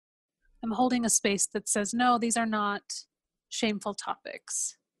I'm holding a space that says, no, these are not shameful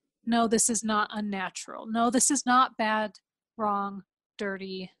topics. No, this is not unnatural. No, this is not bad, wrong,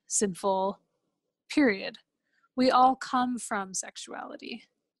 dirty, sinful, period. We all come from sexuality.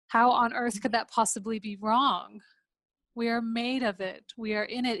 How on earth could that possibly be wrong? We are made of it. We are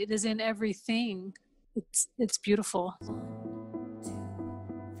in it. It is in everything. It's beautiful.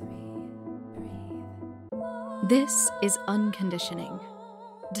 This is Unconditioning,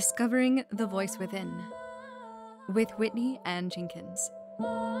 Discovering the Voice Within, with Whitney and Jenkins.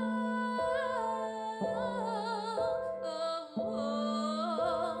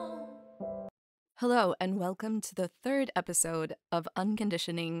 Hello, and welcome to the third episode of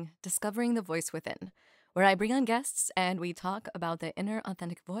Unconditioning, Discovering the Voice Within, where I bring on guests and we talk about the inner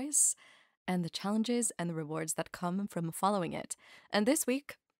authentic voice and the challenges and the rewards that come from following it. And this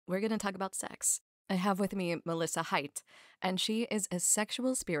week, we're going to talk about sex. I have with me Melissa Hite, and she is a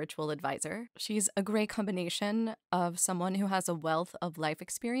sexual spiritual advisor. She's a great combination of someone who has a wealth of life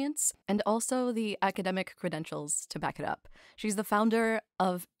experience and also the academic credentials to back it up. She's the founder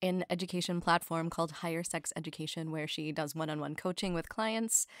of an education platform called Higher Sex Education, where she does one-on-one coaching with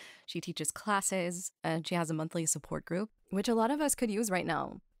clients. She teaches classes, and she has a monthly support group, which a lot of us could use right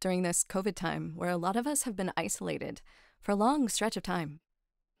now during this COVID time, where a lot of us have been isolated for a long stretch of time.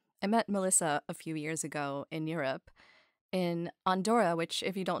 I met Melissa a few years ago in Europe, in Andorra, which,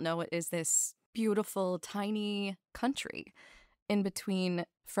 if you don't know, is this beautiful, tiny country in between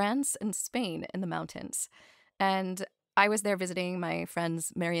France and Spain in the mountains. And I was there visiting my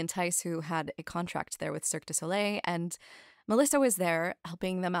friends Mary and Tice, who had a contract there with Cirque du Soleil, and Melissa was there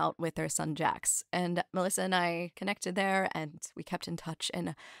helping them out with their son Jax. And Melissa and I connected there, and we kept in touch,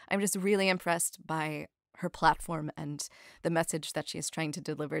 and I'm just really impressed by her platform and the message that she is trying to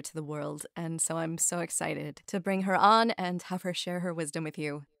deliver to the world. And so I'm so excited to bring her on and have her share her wisdom with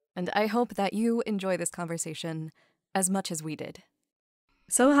you. And I hope that you enjoy this conversation as much as we did.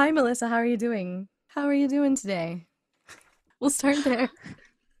 So hi, Melissa. How are you doing? How are you doing today? We'll start there.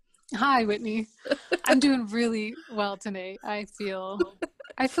 Hi, Whitney. I'm doing really well today. I feel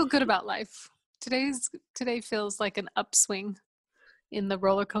good about life. Today feels like an upswing in the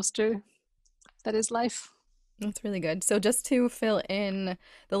roller coaster that is life. That's really good. So just to fill in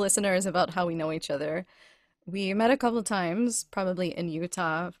the listeners about how we know each other, we met a couple of times, probably in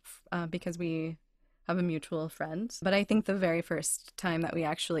Utah, because we have a mutual friend. But I think the very first time that we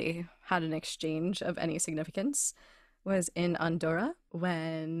actually had an exchange of any significance was in Andorra,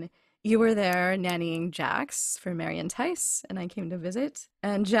 when you were there nannying Jax for Mary and Tice, and I came to visit.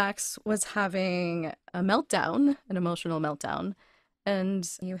 And Jax was having a meltdown, an emotional meltdown. And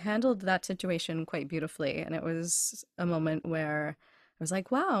you handled that situation quite beautifully. And it was a moment where I was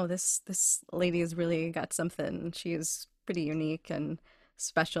like, wow, this lady has really got something. She's pretty unique and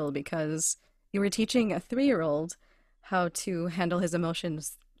special, because you were teaching a 3-year-old how to handle his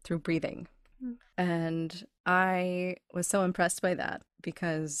emotions through breathing. And I was so impressed by that,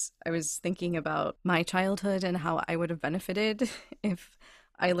 because I was thinking about my childhood and how I would have benefited if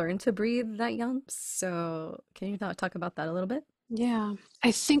I learned to breathe that young. So can you talk about that a little bit? Yeah,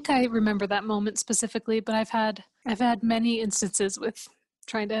 I think I remember that moment specifically, but I've had many instances with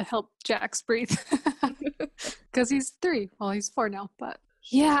trying to help Jax breathe because he's 3. Well, he's 4 now, but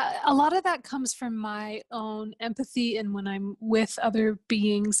yeah, a lot of that comes from my own empathy, and when I'm with other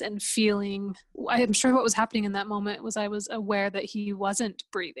beings and feeling, I'm sure what was happening in that moment was I was aware that he wasn't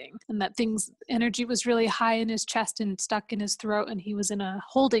breathing, and that energy was really high in his chest and stuck in his throat, and he was in a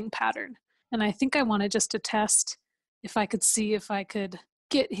holding pattern. And I think I wanted just to test if I could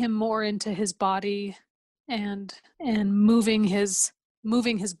get him more into his body and moving his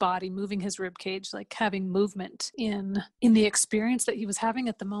body, moving his rib cage, like having movement in the experience that he was having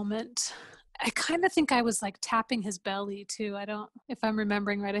at the moment. I kind of think I was like tapping his belly too. If I'm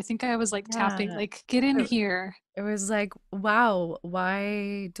remembering right, I think I was like tapping, like, get in here. It was like, wow,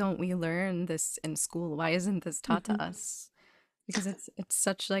 why don't we learn this in school? Why isn't this taught to us? Because it's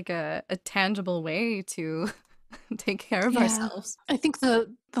such like a tangible way to take care of ourselves. I think the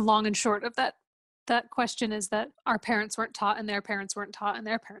long and short of that question is that our parents weren't taught, and their parents weren't taught, and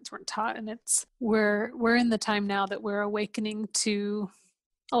their parents weren't taught, and we're in the time now that we're awakening to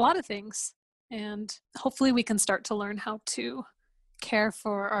a lot of things, and hopefully we can start to learn how to care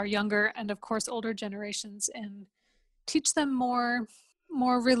for our younger and of course older generations and teach them more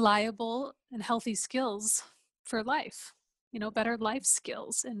reliable and healthy skills for life, better life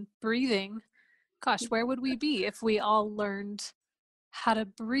skills and breathing. Gosh, where would we be if we all learned how to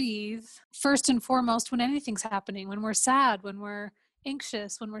breathe first and foremost when anything's happening, when we're sad, when we're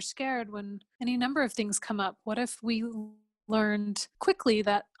anxious, when we're scared, when any number of things come up? What if we learned quickly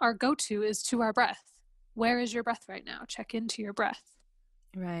that our go-to is to our breath. Where is your breath right now? Check into your breath.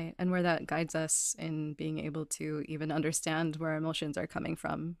 Right. And where that guides us in being able to even understand where emotions are coming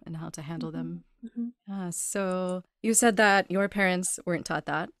from and how to handle Mm-hmm. them. Mm-hmm. So you said that your parents weren't taught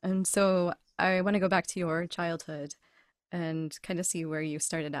that. And so I want to go back to your childhood and kind of see where you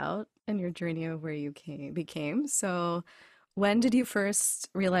started out and your journey of where you became. So when did you first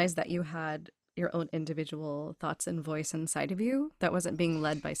realize that you had your own individual thoughts and voice inside of you that wasn't being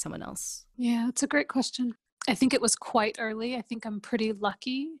led by someone else? Yeah, it's a great question. I think it was quite early. I think I'm pretty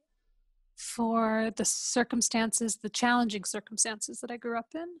lucky for the circumstances, the challenging circumstances that I grew up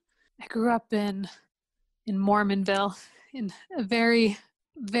in. I grew up in Mormonville, in a very,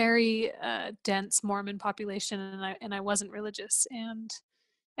 very dense Mormon population, and I wasn't religious, and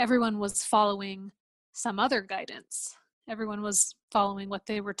everyone was following some other guidance. Everyone was following what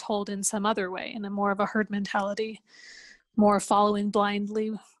they were told in some other way, in a more of a herd mentality, more following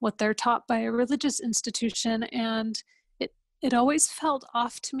blindly what they're taught by a religious institution, and it always felt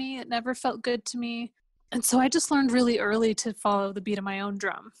off to me. It never felt good to me, and so I just learned really early to follow the beat of my own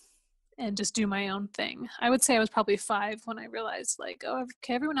drum and just do my own thing. I would say I was probably 5 when I realized, like, oh,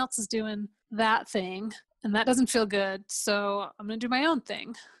 okay, everyone else is doing that thing, and that doesn't feel good, so I'm gonna do my own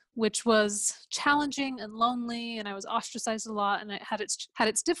thing, which was challenging and lonely, and I was ostracized a lot, and it had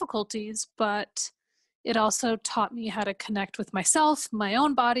its difficulties, but it also taught me how to connect with myself, my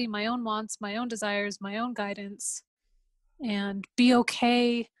own body, my own wants, my own desires, my own guidance, and be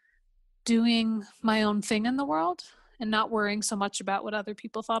okay doing my own thing in the world and not worrying so much about what other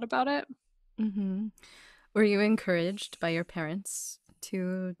people thought about it. Mm-hmm. Were you encouraged by your parents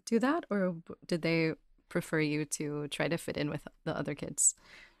to do that, or did they prefer you to try to fit in with the other kids?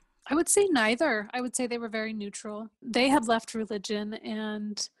 I would say neither. I would say they were very neutral. They had left religion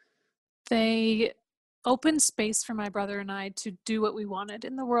and they opened space for my brother and I to do what we wanted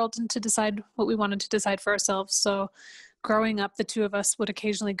in the world and to decide what we wanted to decide for ourselves. So growing up, the two of us would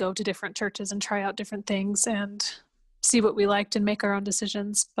occasionally go to different churches and try out different things and see what we liked and make our own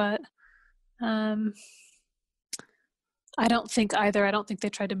decisions. But um, I don't think either. I don't think they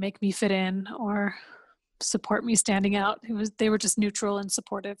tried to make me fit in or support me standing out. They were just neutral and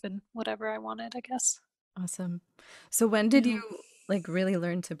supportive in whatever I wanted, I guess. Awesome. So when did Yeah. you like really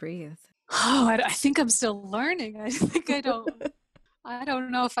learn to breathe? Oh, I think I'm still learning. I think I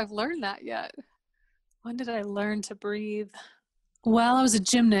don't know if I've learned that yet. When did I learn to breathe? Well, I was a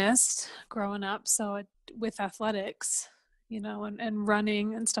gymnast growing up, so with athletics, and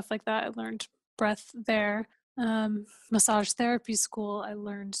running and stuff like that, I learned breath there. Massage therapy school, I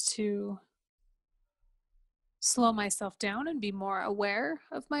learned to slow myself down and be more aware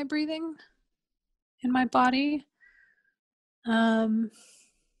of my breathing in my body. Um,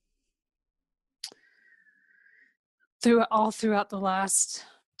 throughout the last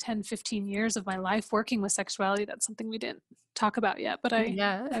 10, 15 years of my life working with sexuality, that's something we didn't talk about yet, but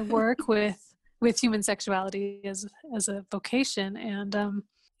Yeah. I work with human sexuality as a vocation, and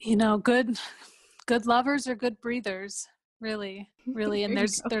good lovers are good breathers, really, really. And There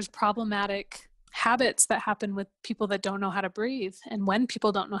you go. there's problematic habits that happen with people that don't know how to breathe, and when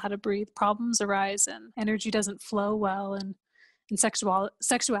people don't know how to breathe, problems arise and energy doesn't flow well, and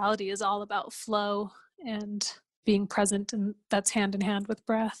sexuality is all about flow and being present, and that's hand in hand with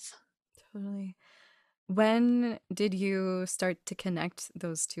breath. Totally. When did you start to connect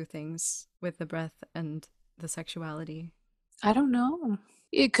those two things with the breath and the sexuality? I don't know.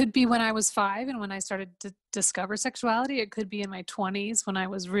 It could be when I was 5 and when I started to discover sexuality. It could be in my 20s when I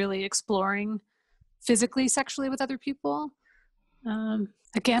was really exploring physically, sexually with other people.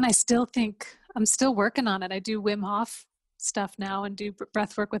 Again, I still think I'm still working on it. I do Wim Hof stuff now and do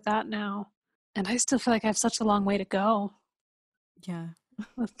breath work with that now. And I still feel like I have such a long way to go Yeah,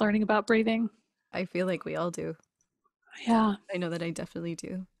 with learning about breathing. I feel like we all do. Yeah. I know that I definitely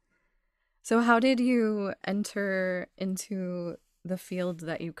do. So, how did you enter into the field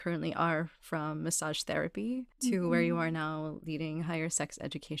that you currently are from massage therapy to where you Mhm. are now leading higher sex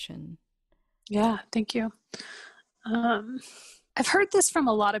education? Yeah, thank you. Um, I've heard this from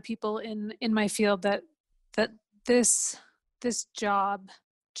a lot of people in my field that this this job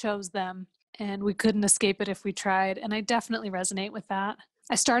chose them and we couldn't escape it if we tried, and I definitely resonate with that.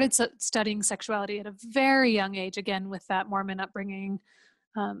 I started studying sexuality at a very young age, again with that Mormon upbringing.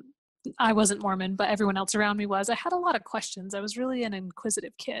 Um, I wasn't Mormon, but everyone else around me was. I had a lot of questions. I was really an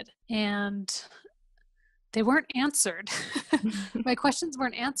inquisitive kid, and they weren't answered. My questions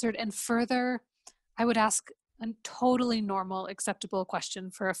weren't answered, and further, I would ask a totally normal, acceptable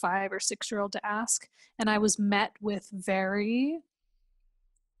question for a 5 or 6-year-old to ask, and I was met with very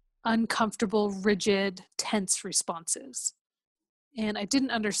uncomfortable, rigid, tense responses. And I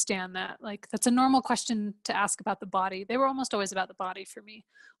didn't understand that. Like, that's a normal question to ask about the body. They were almost always about the body for me.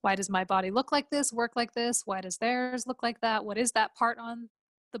 Why does my body look like this, work like this? Why does theirs look like that? What is that part on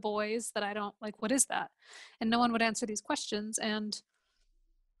the boys that I don't like? What is that? And no one would answer these questions. And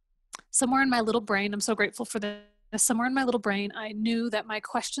somewhere in my little brain, I'm so grateful for this, somewhere in my little brain, I knew that my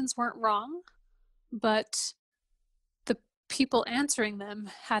questions weren't wrong, but the people answering them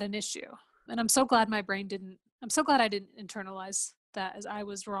had an issue. And I'm so glad I'm so glad I didn't internalize that as I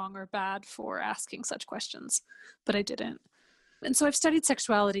was wrong or bad for asking such questions, but I didn't. And so I've studied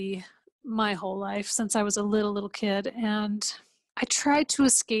sexuality my whole life since I was a little kid, and I tried to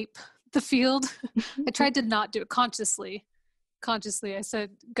escape the field. I tried to not do it consciously. I said,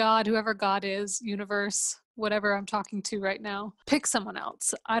 God, whoever God is, universe, whatever I'm talking to right now, pick someone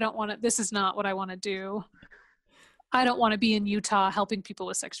else. I don't want to, this is not what I want to do. I don't want to be in Utah helping people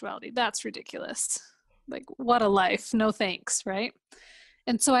with sexuality. That's ridiculous. Like, what a life. No thanks, right?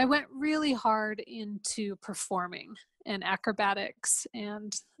 And so I went really hard into performing and acrobatics.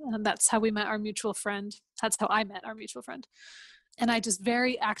 And that's how we met our mutual friend. That's how I met our mutual friend. And I just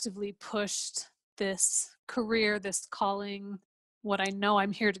very actively pushed this career, this calling, what I know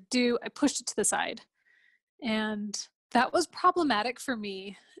I'm here to do. I pushed it to the side. And that was problematic for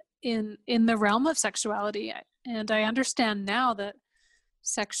me in the realm of sexuality. And I understand now that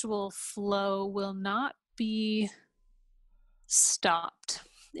sexual flow will not be stopped.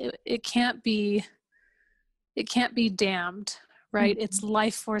 It can't be damned, right? Mm-hmm. It's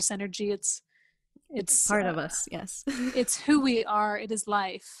life force energy. It's Part of us, yes. it's who we are. It is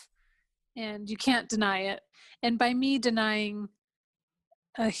life, and you can't deny it. And by me denying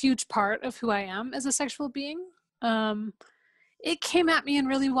a huge part of who I am as a sexual being, it came at me in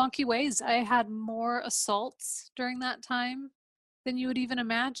really wonky ways. I had more assaults during that time than you would even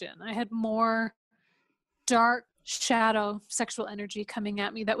imagine. I had more dark shadow sexual energy coming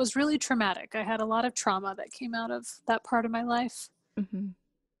at me that was really traumatic. I had a lot of trauma that came out of that part of my life.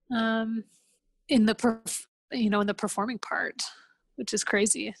 Mm-hmm. In the performing part, which is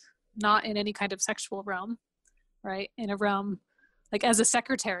crazy. Not in any kind of sexual realm, right? In a realm like as a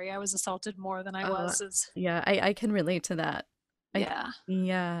secretary, I was assaulted more than I was as Yeah, I can relate to that. yeah.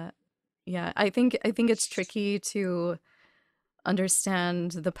 Yeah. Yeah. I think it's tricky to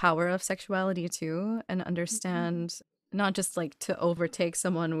understand the power of sexuality too, and Mm-hmm. understand not just like to overtake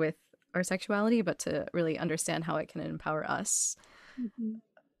someone with our sexuality, but to really understand how it can empower us. Mm-hmm.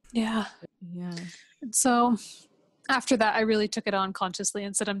 Yeah. Yeah. And so after that, I really took it on consciously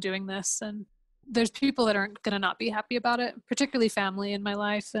and said, I'm doing this. And there's people that aren't going to not be happy about it, particularly family in my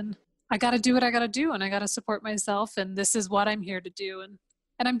life. And I got to do what I got to do, and I got to support myself. And this is what I'm here to do. And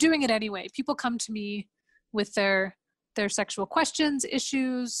I'm doing it anyway. People come to me with their sexual questions,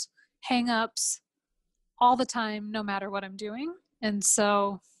 issues, hangups all the time, no matter what I'm doing. And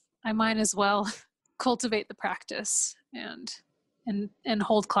so I might as well cultivate the practice and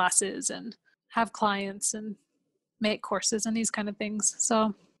hold classes and have clients and make courses and these kind of things.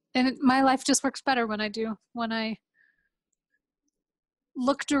 So, and my life just works better when I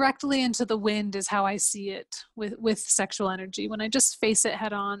look directly into the wind is how I see it with sexual energy. When I just face it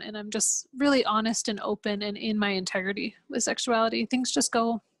head on and I'm just really honest and open and in my integrity with sexuality, things just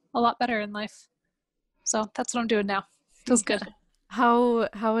go a lot better in life. So that's what I'm doing now. Feels Yeah. good. How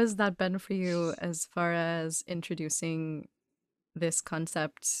has that been for you as far as introducing this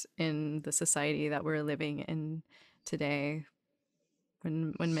concept in the society that we're living in today,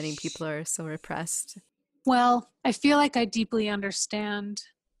 when many people are so repressed? Well, I feel like I deeply understand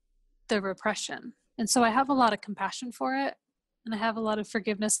the repression. And so I have a lot of compassion for it, and I have a lot of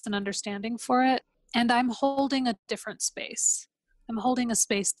forgiveness and understanding for it. And I'm holding a different space. I'm holding a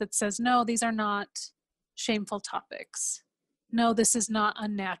space that says, no, these are not shameful topics. No, this is not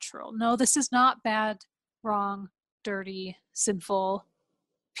unnatural. No, this is not bad, wrong, dirty, sinful,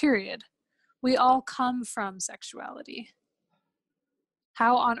 period. We all come from sexuality.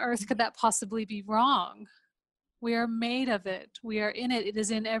 How on earth could that possibly be wrong? We are made of it. We are in it. It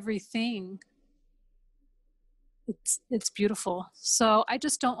is in everything. It's beautiful. So I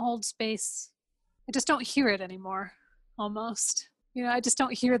just don't hold space. I just don't hear it anymore, almost. I just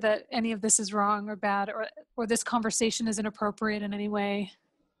don't hear that any of this is wrong or bad, or this conversation is inappropriate in any way.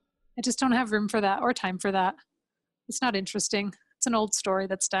 I just don't have room for that or time for that. It's not interesting. It's an old story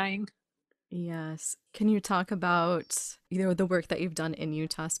that's dying. Yes. Can you talk about either the work that you've done in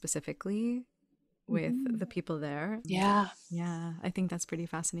Utah specifically with Mm-hmm. the people there? Yeah. Yeah, I think that's pretty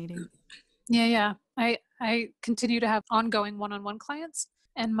fascinating. Yeah. I continue to have ongoing one-on-one clients,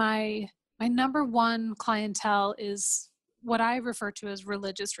 and my number one clientele is what I refer to as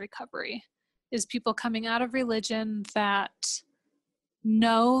religious recovery, is people coming out of religion that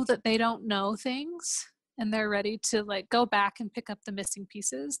know that they don't know things, and they're ready to like go back and pick up the missing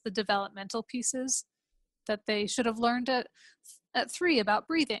pieces, the developmental pieces that they should have learned at 3 about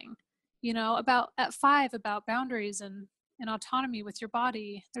breathing, about at 5 about boundaries and autonomy with your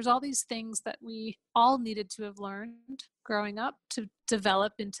body. There's all these things that we all needed to have learned growing up to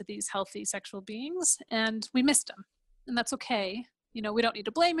develop into these healthy sexual beings, and we missed them. And that's okay. We don't need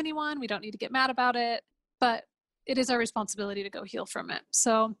to blame anyone. We don't need to get mad about it, but it is our responsibility to go heal from it.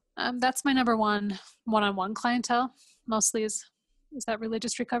 So that's my number one-on-one clientele, mostly is that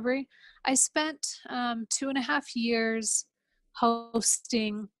religious recovery. I spent 2.5 years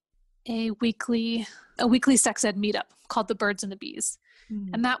hosting a weekly sex ed meetup called the Birds and the Bees.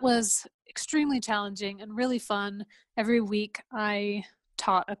 And that was extremely challenging and really fun. Every week I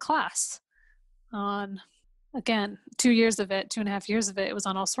taught a class on, again, 2.5 years of it, it was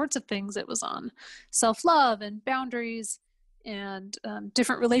on all sorts of things. It was on self-love and boundaries and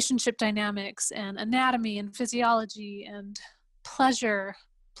different relationship dynamics and anatomy and physiology and pleasure.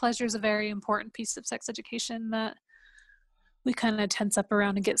 Pleasure is a very important piece of sex education that we kind of tense up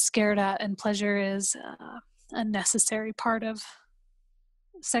around and get scared at, and pleasure is a necessary part of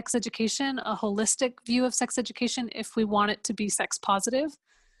sex education, a holistic view of sex education. If we want it to be sex positive,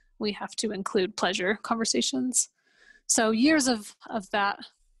 we have to include pleasure conversations. So years of that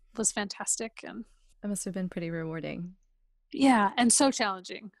was fantastic. And that must have been pretty rewarding. Yeah, and so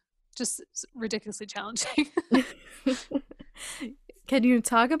challenging, just ridiculously challenging. Can you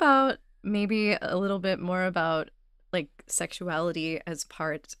talk about maybe a little bit more about like sexuality as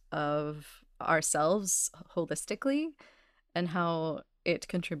part of ourselves holistically and how it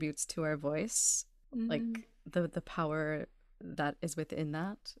contributes to our voice, like the power that is within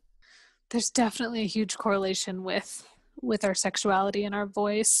that? There's definitely a huge correlation with our sexuality and our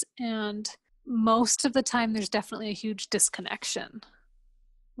voice, and most of the time there's definitely a huge disconnection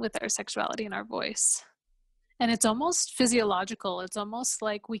with our sexuality and our voice. And it's almost physiological. It's almost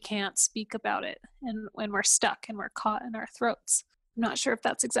like we can't speak about it, and when we're stuck and we're caught in our throats. I'm not sure if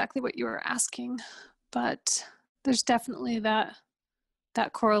that's exactly what you were asking, but there's definitely that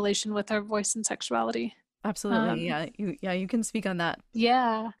correlation with our voice and sexuality. Absolutely. You can speak on that.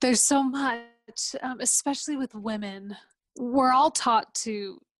 Yeah, there's so much, especially with women. We're all taught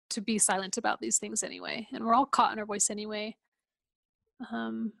to be silent about these things anyway, and we're all caught in our voice anyway.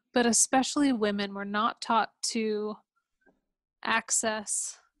 But especially women, we're not taught to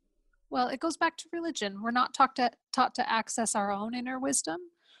access. Well, it goes back to religion. We're not taught to access our own inner wisdom.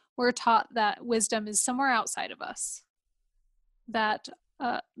 We're taught that wisdom is somewhere outside of us. That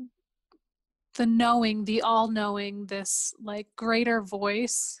the knowing, the all-knowing, this like greater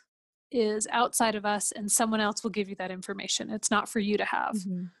voice is outside of us, and someone else will give you that information. It's not for you to have.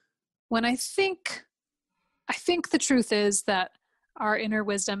 When I think the truth is that our inner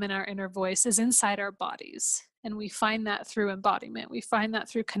wisdom and our inner voice is inside our bodies. And we find that through embodiment. We find that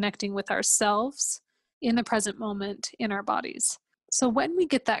through connecting with ourselves in the present moment in our bodies. So when we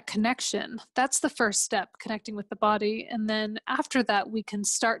get that connection, that's the first step, connecting with the body. And then after that, we can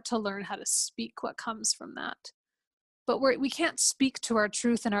start to learn how to speak what comes from that. But we can't speak to our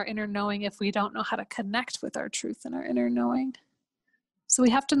truth and our inner knowing if we don't know how to connect with our truth and our inner knowing. So we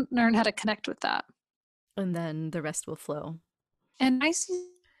have to learn how to connect with that. And then the rest will flow. And I see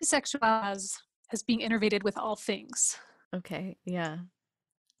sexuality as being innervated with all things. Okay, yeah.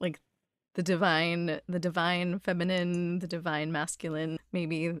 Like the divine feminine, the divine masculine,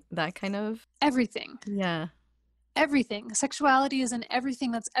 maybe that kind of. Everything. Yeah. Everything. Sexuality is in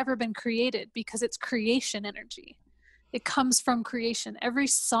everything that's ever been created because it's creation energy. It comes from creation. Every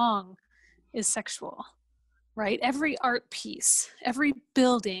song is sexual, right? Every art piece, every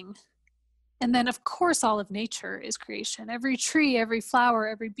building. And then, of course, all of nature is creation. Every tree, every flower,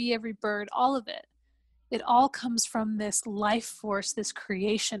 every bee, every bird, all of it. It all comes from this life force, this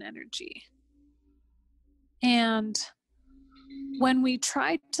creation energy. And when we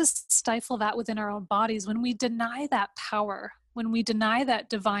try to stifle that within our own bodies, when we deny that power, when we deny that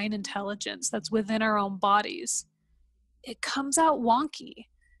divine intelligence that's within our own bodies, it comes out wonky.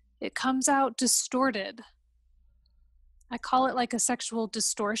 It comes out distorted. I call it like a sexual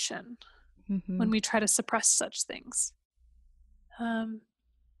distortion when we try to suppress such things. And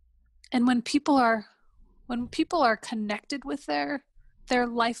when people are connected with their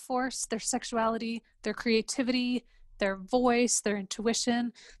life force, their sexuality, their creativity, their voice, their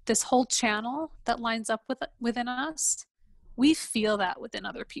intuition, this whole channel that lines up within us, we feel that within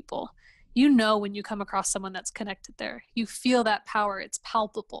other people. You know when you come across someone that's connected there. You feel that power. It's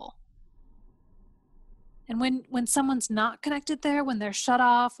palpable. And when someone's not connected there, when they're shut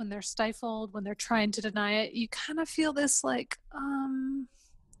off, when they're stifled, when they're trying to deny it, you kind of feel this like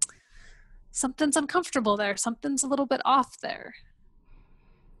something's uncomfortable there, something's a little bit off there.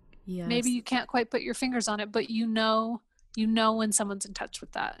 Maybe Yes. you can't quite put your fingers on it, but you know when someone's in touch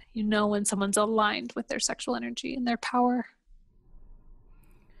with that. You know when someone's aligned with their sexual energy and their power.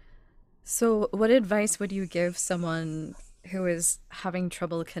 So, what advice would you give someone who is having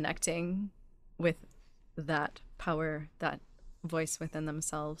trouble connecting with that power, that voice within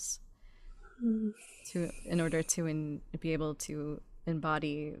themselves, Mm. in order to be able to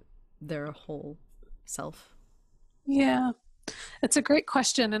embody their whole self? Yeah, it's a great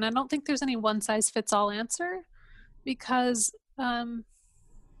question, and I don't think there's any one size fits all answer, because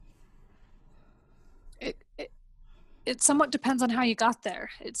it, it it somewhat depends on how you got there.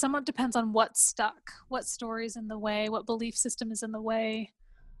 It somewhat depends on what's stuck, what story's in the way, what belief system is in the way.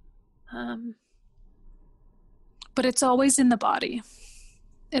 Um, but it's always in the body.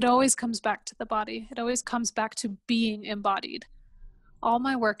 It always comes back to the body. It always comes back to being embodied. All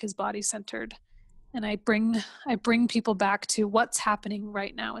my work is body centered, and I bring people back to what's happening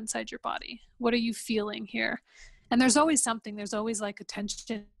right now inside your body. What are you feeling here? And there's always something. There's always like a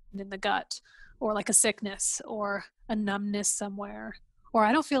tension in the gut, or like a sickness, or a numbness somewhere, or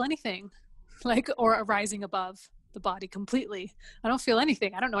I don't feel anything, like, or a rising above the body completely. I don't feel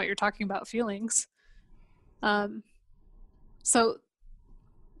anything. I don't know what you're talking about, feelings. So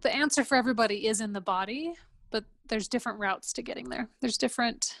the answer for everybody is in the body, but there's different routes to getting there. There's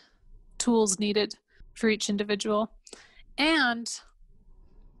different tools needed for each individual. And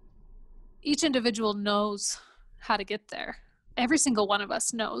each individual knows how to get there. Every single one of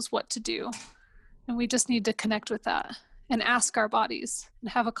us knows what to do. And we just need to connect with that and ask our bodies and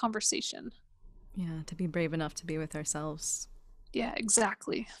have a conversation. Yeah, to be brave enough to be with ourselves. Yeah,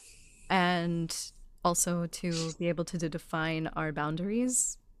 exactly. And also to be able to define our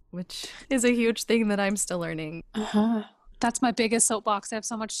boundaries, which is a huge thing that I'm still learning. Uh-huh. That's my biggest soapbox. I have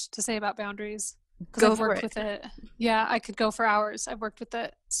so much to say about boundaries because Go I've for worked it. with it. Yeah, I could go for hours. I've worked with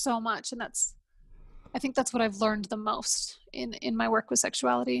it so much, and I think that's what I've learned the most in my work with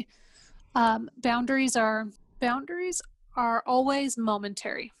sexuality. Boundaries are always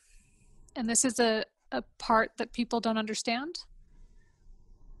momentary, and this is a part that people don't understand.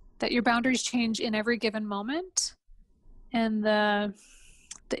 That your boundaries change in every given moment, and the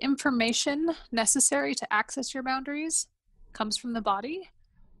information necessary to access your boundaries comes from the body,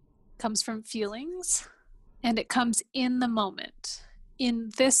 comes from feelings, and it comes in the moment, in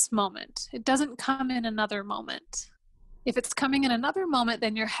this moment. It doesn't come in another moment. If it's coming in another moment,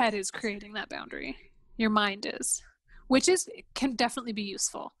 then your head is creating that boundary. Your mind is, which can definitely be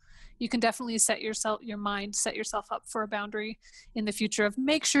useful. You can definitely set yourself up for a boundary in the future of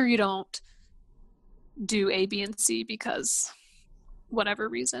make sure you don't do A, B, and C because whatever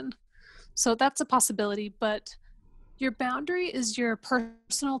reason. So that's a possibility, but your boundary is your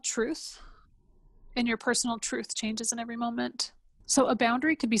personal truth, and your personal truth changes in every moment. So a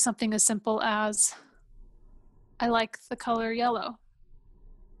boundary could be something as simple as, I like the color yellow.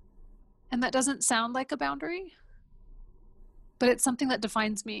 And that doesn't sound like a boundary, but it's something that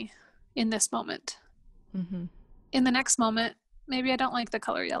defines me in this moment. Mm-hmm. In the next moment, maybe I don't like the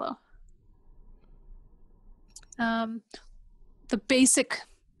color yellow. The basic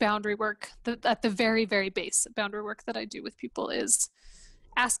boundary work, at the very, very base boundary work that I do with people is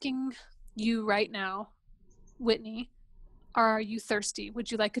asking you right now, Whitney, are you thirsty?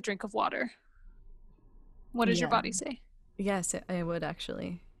 Would you like a drink of water? What does your Yeah. body say? Yes, I would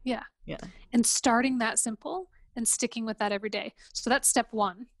actually. Yeah. Yeah. And starting that simple and sticking with that every day. So that's step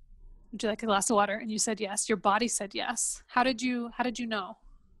one. Would you like a glass of water? And you said yes. Your body said yes. How did you know?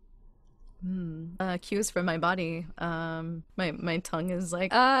 Cues from my body. My tongue is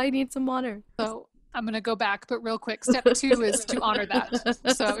like, I need some water. So I'm going to go back, but real quick. Step two is to honor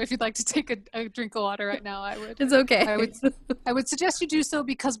that. So if you'd like to take a drink of water right now, It's okay. I would suggest you do so,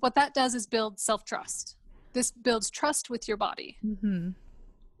 because what that does is build self-trust. This builds trust with your body. Mm-hmm.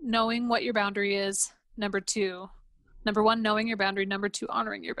 Knowing what your boundary is, number one, knowing your boundary, number two,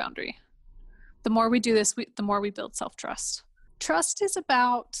 honoring your boundary. The more we do this, the more we build self-trust. Trust is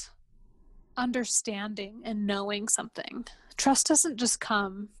about understanding and knowing something. Trust doesn't just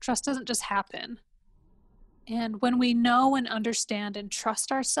come. Trust doesn't just happen. And when we know and understand and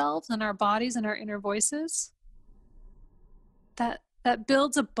trust ourselves and our bodies and our inner voices, that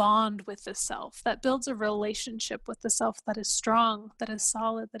builds a bond with the self. That builds a relationship with the self that is strong, that is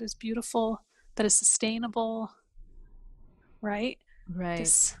solid, that is beautiful, that is sustainable. Right? Right.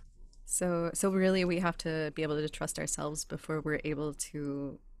 So really we have to be able to trust ourselves before we're able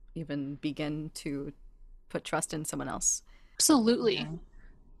to even begin to put trust in someone else. Absolutely. Yeah.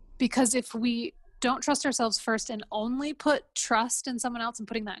 Because if we don't trust ourselves first and only put trust in someone else, and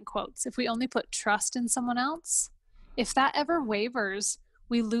putting that in quotes, if we only put trust in someone else, if that ever wavers,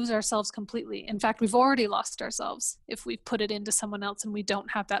 we lose ourselves completely. In fact, we've already lost ourselves if we put it into someone else and we don't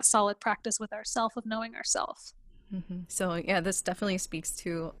have that solid practice with ourselves of knowing ourselves. So yeah, this definitely speaks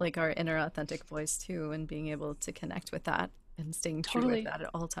to like our inner authentic voice too, and being able to connect with that and staying true with Totally. that at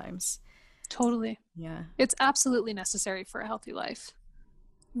all times. Totally. Yeah. It's absolutely necessary for a healthy life.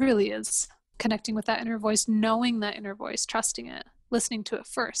 It really is. Connecting with that inner voice, knowing that inner voice, trusting it, listening to it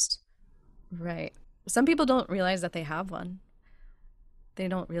first. Right. Some people don't realize that they have one. They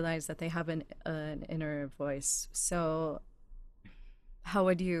don't realize that they have an inner voice. So how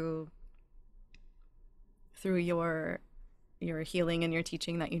would you, through your healing and your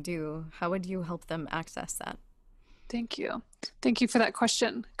teaching that you do, how would you help them access that? Thank you. Thank you for that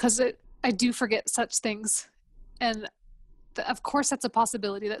question, because I do forget such things. And of course, that's a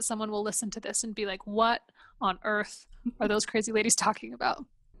possibility that someone will listen to this and be like, what on earth are those crazy ladies talking about?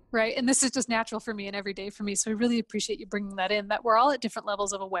 Right. And this is just natural for me and every day for me. So I really appreciate you bringing that in, that we're all at different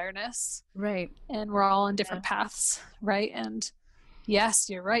levels of awareness Right. and we're all on Yeah. different paths. Right. And yes,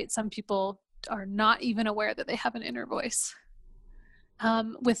 you're right. Some people are not even aware that they have an inner voice.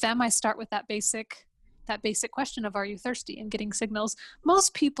 With them, I start with that basic question of, are you thirsty, and getting signals.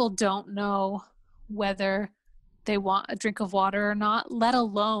 Most people don't know whether they want a drink of water or not, let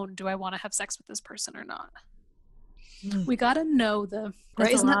alone do I want to have sex with this person or not. We got to know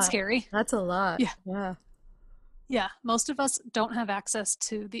right? Isn't that scary? That's a lot. Yeah. Yeah. Yeah. Most of us don't have access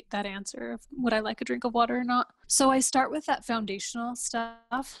to that answer of would I like a drink of water or not. So I start with that foundational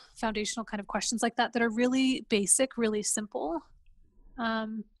stuff, foundational kind of questions like that are really basic, really simple.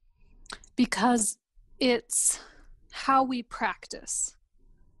 Because it's how we practice.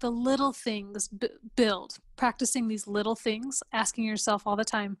 The little things build. Practicing these little things, asking yourself all the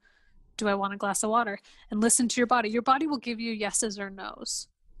time, do I want a glass of water? And listen to your body. Your body will give you yeses or nos.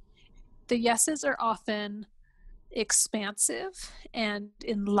 The yeses are often expansive and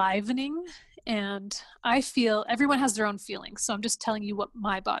enlivening. And I feel everyone has their own feelings. So I'm just telling you what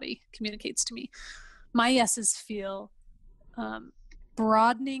my body communicates to me. My yeses feel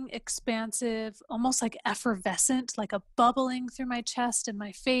broadening, expansive, almost like effervescent, like a bubbling through my chest and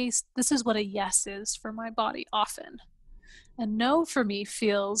my face. This is what a yes is for my body often. A no for me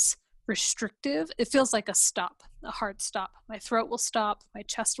feels restrictive. It feels like a stop, a hard stop. My throat will stop, my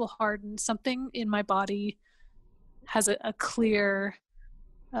chest will harden. Something in my body has a clear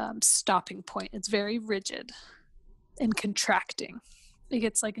stopping point. It's very rigid and contracting. It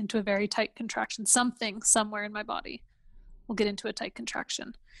gets like into a very tight contraction. Something somewhere in my body will get into a tight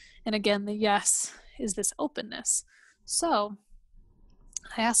contraction. And again, the yes is this openness. So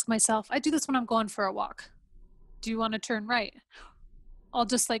I ask myself, I do this when I'm going for a walk. Do you want to turn right? I'll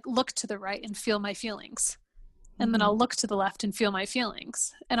just like look to the right and feel my feelings. And then I'll look to the left and feel my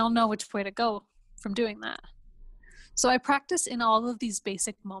feelings. And I'll know which way to go from doing that. So I practice in all of these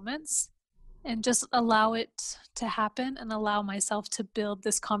basic moments and just allow it to happen and allow myself to build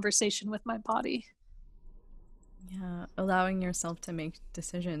this conversation with my body. Yeah, allowing yourself to make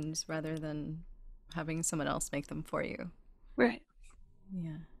decisions rather than having someone else make them for you. Right.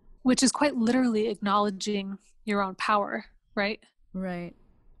 Yeah. Which is quite literally acknowledging your own power, right? Right.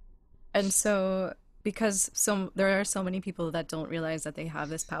 And so, because there are so many people that don't realize that they have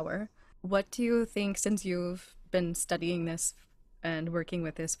this power, what do you think, since you've been studying this and working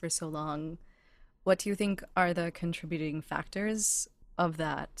with this for so long, what do you think are the contributing factors of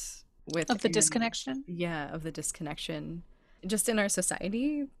that Of the disconnection? Yeah, of the disconnection. Just in our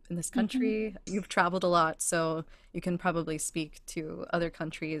society, in this country, you've traveled a lot, so you can probably speak to other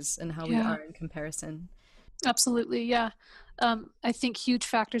countries and how we are in comparison. Absolutely, yeah. I think huge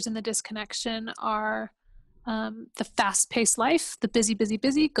factors in the disconnection are the fast-paced life, the busy, busy,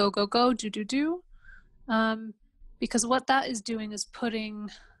 busy, go, go, go, do, do, do. Because what that is doing is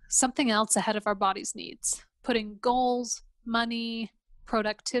putting something else ahead of our body's needs, putting goals, money,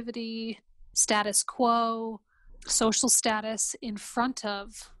 productivity, status quo, social status in front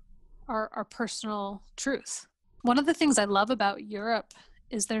of our personal truth. One of the things I love about Europe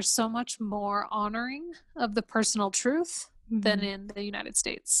is there's so much more honoring of the personal truth than in the United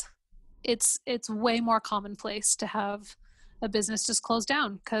States. It's way more commonplace to have a business just close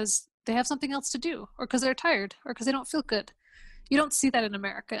down because they have something else to do, or because they're tired, or because they don't feel good. You don't see that in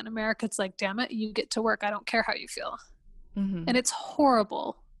America. In America, it's like, damn it, you get to work. I don't care how you feel. And it's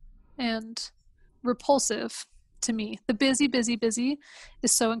horrible and repulsive to me. The busy, busy, busy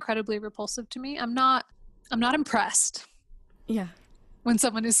is so incredibly repulsive to me. I'm not impressed. Yeah. When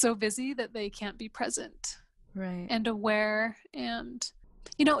someone is so busy that they can't be present. Right. and aware. And,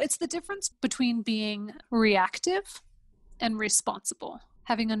 it's the difference between being reactive and responsible,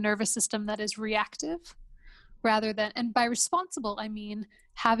 having a nervous system that is reactive rather than, and by responsible, I mean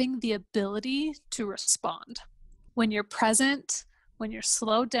having the ability to respond. When you're present, when you're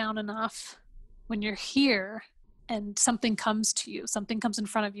slowed down enough, when you're here and something comes to you, something comes in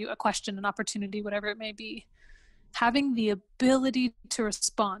front of you, a question, an opportunity, whatever it may be, having the ability to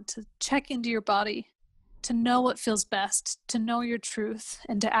respond, to check into your body, to know what feels best, to know your truth,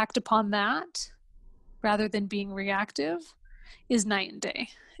 and to act upon that rather than being reactive is night and day.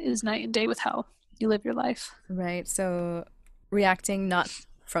 It is night and day with how you live your life. Right. So reacting not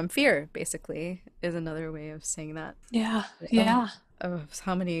from fear, basically, is another way of saying that. Yeah. Oh, Yeah.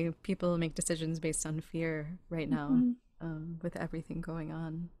 how many people make decisions based on fear right now, Mm-hmm. with everything going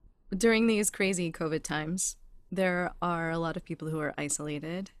on. During these crazy COVID times, there are a lot of people who are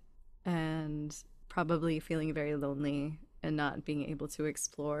isolated and probably feeling very lonely and not being able to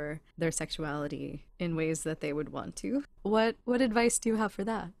explore their sexuality in ways that they would want to. What advice do you have for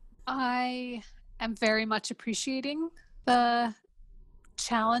that? I am very much appreciating the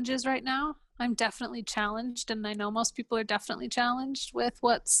challenges right now. I'm definitely challenged, and I know most people are definitely challenged with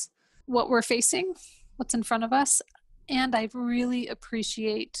what we're facing, what's in front of us. And I really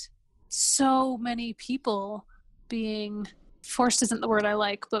appreciate so many people being forced isn't the word I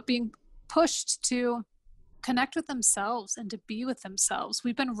like, but being pushed to connect with themselves and to be with themselves.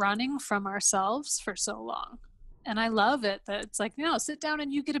 We've been running from ourselves for so long. And I love it that it's like, sit down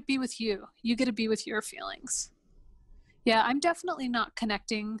and you get to be with you. You get to be with your feelings. Yeah, I'm definitely not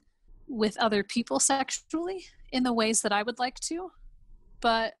connecting with other people sexually in the ways that I would like to,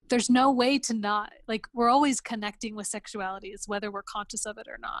 but there's no way to not. Like, we're always connecting with sexuality, it's whether we're conscious of it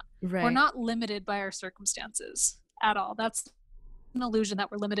or not. We're Right. not limited by our circumstances at all. That's an illusion that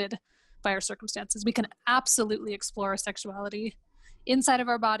we're limited by our circumstances. We can absolutely explore our sexuality inside of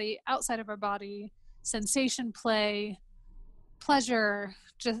our body, outside of our body, sensation play, pleasure,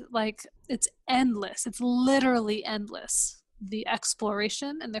 just like it's endless. It's literally endless. The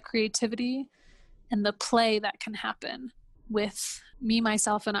exploration and the creativity and the play that can happen with me,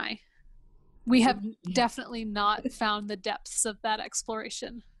 myself, and I. We have definitely not found the depths of that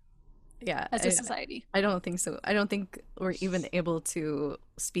exploration Yeah, as a society. I don't think so. I don't think we're even able to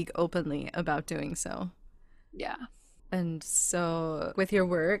speak openly about doing so. Yeah. And so, with your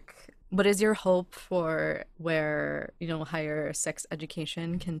work, what is your hope for where, higher sex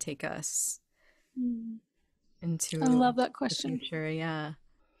education can take us I into love that the question. future? Yeah.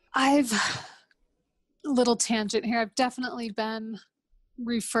 I've little tangent here. I've definitely been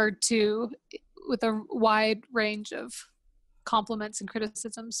referred to with a wide range of compliments and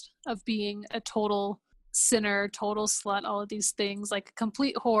criticisms of being a total sinner, total slut, all of these things, like a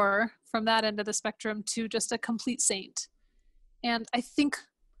complete whore from that end of the spectrum to just a complete saint. And I think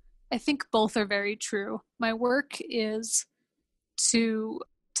both are very true. My work is to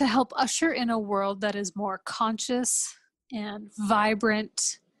help usher in a world that is more conscious and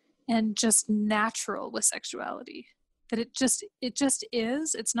vibrant and just natural with sexuality. That it just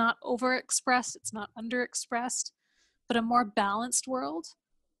is. It's not overexpressed, it's not underexpressed, but a more balanced world.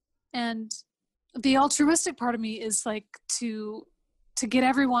 And the altruistic part of me is like to get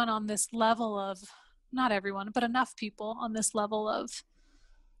everyone on this level of, not everyone, but enough people on this level of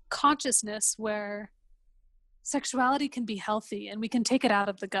consciousness where sexuality can be healthy and we can take it out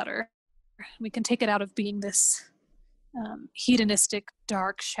of the gutter. We can take it out of being this hedonistic,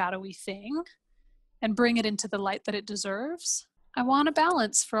 dark, shadowy thing and bring it into the light that it deserves. I want a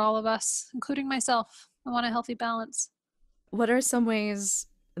balance for all of us, including myself. I want a healthy balance. What are some ways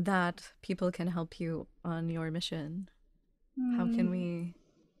that people can help you on your mission? How can Mm. we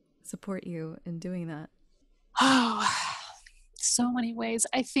support you in doing that? Oh, so many ways.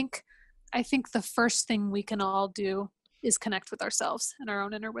 I think the first thing we can all do is connect with ourselves and our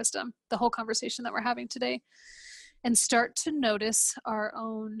own inner wisdom. The whole conversation that we're having today, and start to notice our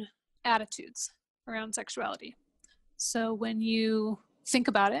own attitudes around sexuality. So when you think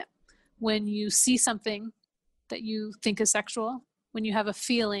about it, when you see something that you think is sexual, when you have a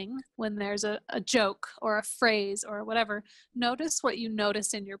feeling, when there's a joke or a phrase or whatever, notice what you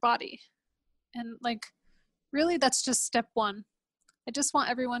notice in your body. And like, really, that's just step one. I just want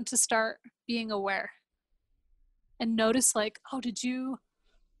everyone to start being aware and notice, like, oh, did you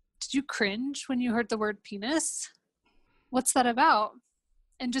cringe when you heard the word penis? What's that about?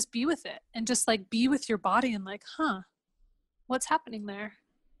 And just be with it and just like be with your body and like, what's happening there?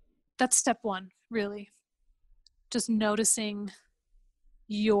 That's step one, really. Just noticing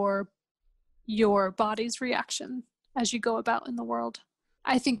your body's reaction as you go about in the world.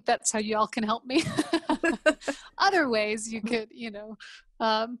 I think that's how y'all can help me. Other ways you could,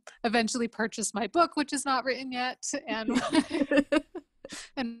 eventually purchase my book, which is not written yet, and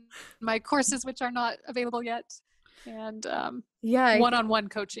my courses, which are not available yet. And Yeah, I think one-on-one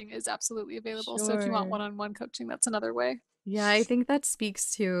coaching is absolutely available. So if you want sure. one-on-one coaching, that's another way. Yeah, I think that speaks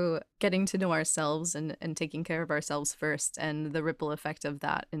to getting to know ourselves and taking care of ourselves first and the ripple effect of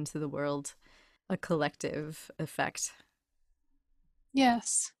that into the world, a collective effect.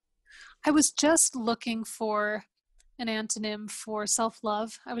 Yes. I was just looking for an antonym for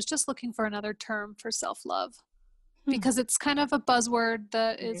self-love. I was just looking for another term for self-love Hmm. because it's kind of a buzzword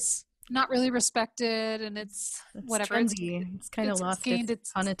that Right. is not really respected, and it's It's whatever. trendy. It's kind of It's lost gained its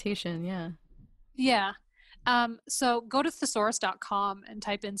its connotation. Yeah. yeah. So go to thesaurus.com and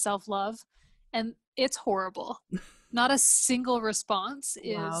type in self-love, and it's horrible. Not a single response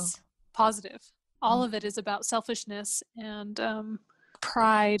Wow. is positive. All Oh, of it is about selfishness and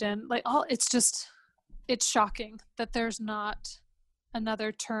pride, and like all it's shocking that there's not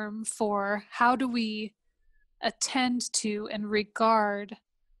another term for how do we attend to and regard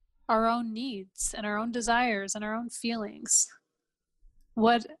our own needs and our own desires and our own feelings.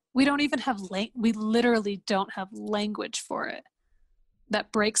 What we don't even have we literally don't have language for it.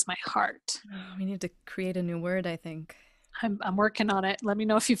 That breaks my heart. we need to create a new word, I think. I'm working on it. Let me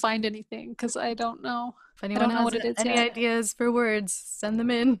know if you find anything, because I don't know. If I anyone don't know has what it is any yet. ideas for words, send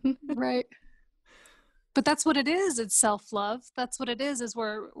them in. Right. But that's what it is. It's self-love. That's what it is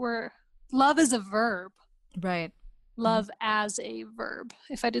we're love is a verb. Right. Love as a verb.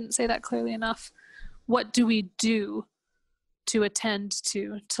 If I didn't say that clearly enough. What do we do to attend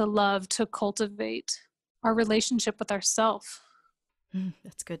to love, to cultivate our relationship with ourself?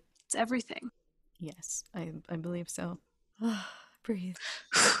 That's good. It's everything. Yes, I believe so. Breathe.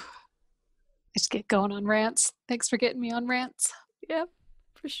 I just get going on rants. Thanks for getting me on rants. Yep,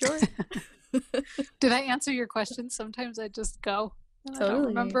 for sure. Did I answer your question? Sometimes I just go and I don't Totally.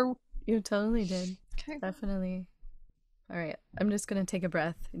 remember. You totally did. Okay. Definitely. All right. I'm just going to take a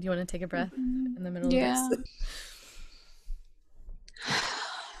breath. Do you want to take a breath in the middle of this? Yeah.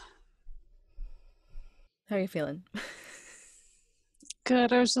 How are you feeling?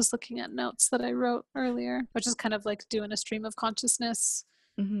 Good. I was just looking at notes that I wrote earlier, which is kind of like doing a stream of consciousness,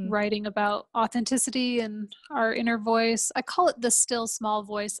 Mm-hmm. writing about authenticity and our inner voice. I call it the still small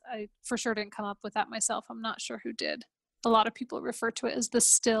voice. I for sure didn't come up with that myself. I'm not sure who did. A lot of people refer to it as the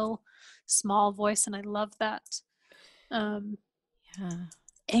still small voice, and I love that. Um, Yeah.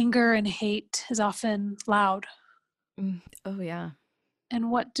 Anger and hate is often loud. Oh, yeah.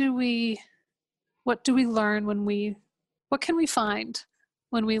 And what do we learn when we what can we find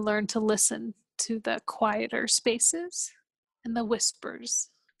when we learn to listen to the quieter spaces and the whispers?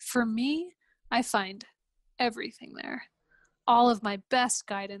 For me, I find everything there. All of my best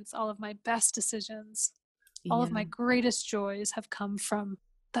guidance, all of my best decisions, all of Yeah. my greatest joys have come from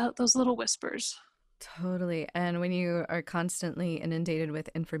those little whispers. Totally. And when you are constantly inundated with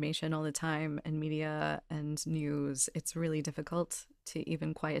information all the time and media and news, it's really difficult to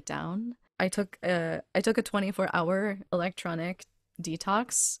even quiet down. I took a 24-hour electronic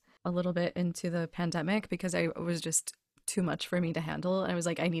detox a little bit into the pandemic because I was just too much for me to handle. I was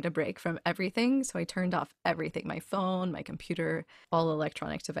like, I need a break from everything. So I turned off everything, my phone, my computer, all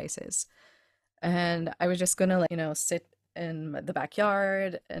electronic devices. And I was just gonna sit in the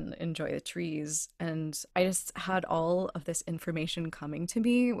backyard and enjoy the trees. And I just had all of this information coming to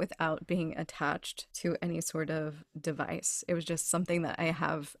me without being attached to any sort of device. It was just something that I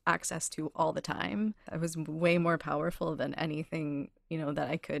have access to all the time. It was way more powerful than anything, that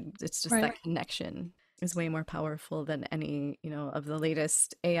I could. It's just Right. that connection is way more powerful than any, of the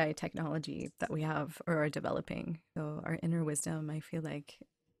latest AI technology that we have or are developing. So our inner wisdom, I feel like,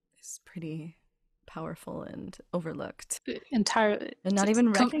 is pretty powerful and overlooked Entirely. and not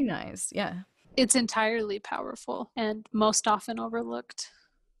even recognized. Yeah. It's entirely powerful and most often overlooked.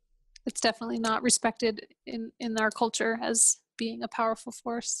 It's definitely not respected in our culture as being a powerful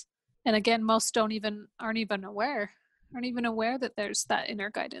force. And again, most aren't even aware that there's that inner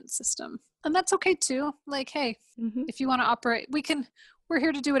guidance system. And that's okay too. Like, hey, Mm-hmm. if you want to operate, we're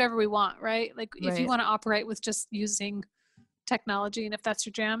here to do whatever we want, right? Like if you Right. want to operate with just using technology and if that's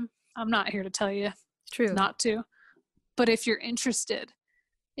your jam, I'm not here to tell you True. not to. But if you're interested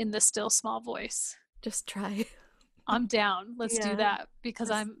in the still small voice, Just try. I'm down. Let's do Yeah. that because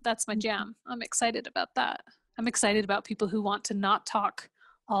Just, that's my jam. I'm excited about that. I'm excited about people who want to not talk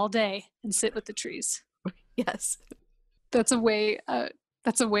all day and sit with the trees. yes. That's a way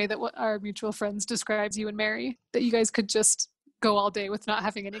that what our mutual friends describes you and Mary, that you guys could just go all day with not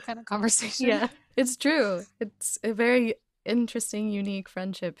having any kind of conversation. Yeah. It's true. It's a very interesting, unique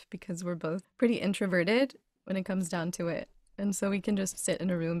friendship because we're both pretty introverted when it comes down to it. And so we can just sit in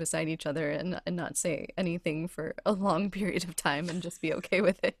a room beside each other and not say anything for a long period of time and just be okay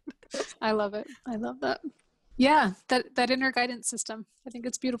with it. I love it. I love that. Yeah, that inner guidance system. I think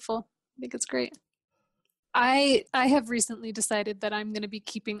it's beautiful. I think it's great. I have recently decided that I'm going to be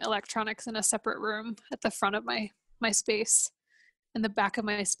keeping electronics in a separate room at the front of my space, and the back of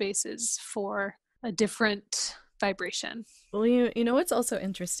my space is for a different vibration. Well, you know what's also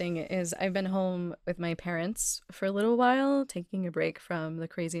interesting is I've been home with my parents for a little while, taking a break from the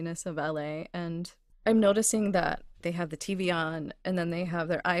craziness of LA, and I'm noticing that they have the TV on and then they have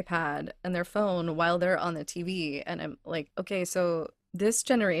their iPad and their phone while they're on the TV, and I'm like, okay, so this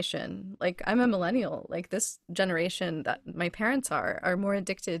generation, like I'm a millennial, like this generation that my parents are more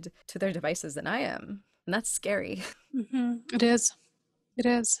addicted to their devices than I am, and that's scary. It is. It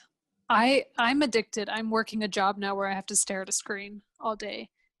is. I'm addicted. I'm working a job now where I have to stare at a screen all day,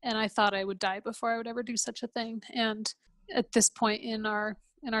 and I thought I would die before I would ever do such a thing. And at this point in our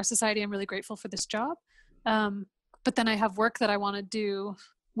society, I'm really grateful for this job. But then I have work that I want to do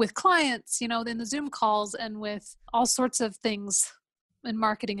with clients, you know, in the Zoom calls and with all sorts of things and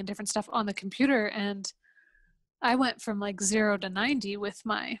marketing and different stuff on the computer. And I went from like 0 to 90 with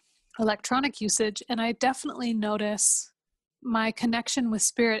my electronic usage, and I definitely notice my connection with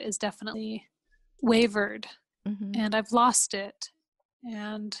spirit is definitely wavered, and I've lost it.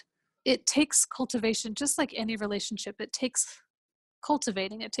 And it takes cultivation, just like any relationship. It takes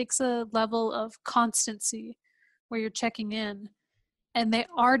cultivating. It takes a level of constancy where you're checking in, and they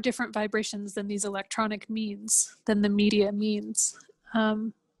are different vibrations than these electronic means, than the media means.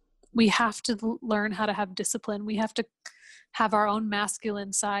 We have to learn how to have discipline. We have to have our own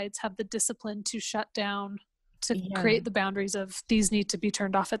masculine sides, have the discipline to shut down, to create the boundaries of these need to be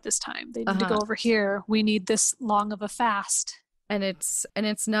turned off at this time. They need to go over here. We need this long of a fast. And it's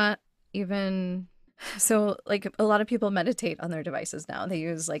not even so, like, a lot of people meditate on their devices now. They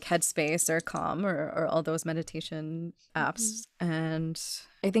use like Headspace or Calm or all those meditation apps. And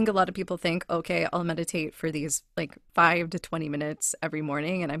I think a lot of people think, okay, I'll meditate for these like 5 to 20 minutes every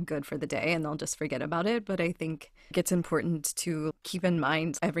morning and I'm good for the day and they'll just forget about it. But I think it's important to keep in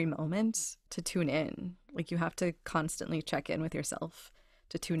mind every moment to tune in. Like, you have to constantly check in with yourself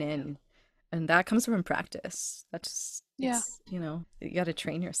to tune in. And that comes from practice. That's, you know, you got to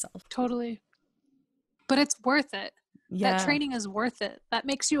train yourself. Totally. But it's worth it. Yeah. That training is worth it. That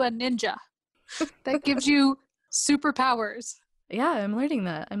makes you a ninja. That gives you superpowers. Yeah, I'm learning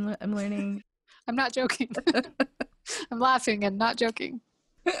that. I'm learning. I'm not joking. I'm laughing and not joking.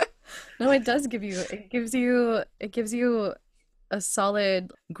 No, it does give you, it gives you a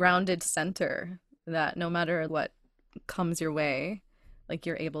solid, grounded center that no matter what comes your way, like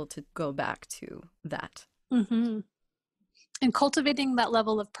you're able to go back to that. And cultivating that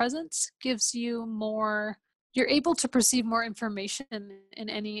level of presence gives you more, you're able to perceive more information in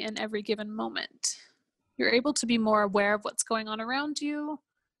any and every given moment. You're able to be more aware of what's going on around you,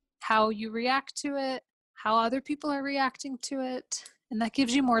 how you react to it, how other people are reacting to it, and that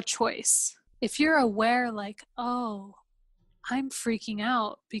gives you more choice. If you're aware, like, oh, I'm freaking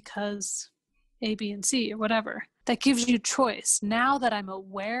out because A, B, and C, or whatever, that gives you choice. Now that I'm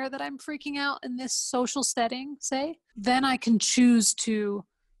aware that I'm freaking out in this social setting, say, then I can choose to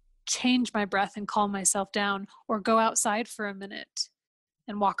change my breath and calm myself down, or go outside for a minute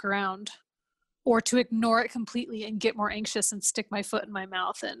and walk around, or to ignore it completely and get more anxious and stick my foot in my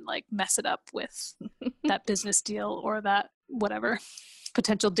mouth and like mess it up with that business deal or that whatever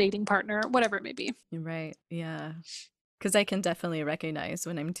potential dating partner, whatever it may be. Right. Yeah. Because I can definitely recognize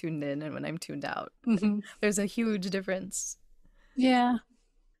when I'm tuned in and when I'm tuned out. There's a huge difference. Yeah.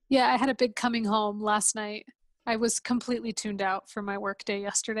 I had a big coming home last night. I was completely tuned out for my work day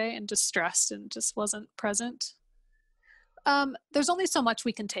yesterday and just stressed and just wasn't present. There's only so much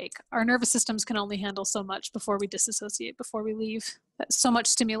we can take. Our nervous systems can only handle so much before we disassociate, before we leave. So much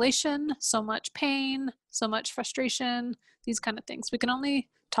stimulation, so much pain, so much frustration, these kind of things. We can only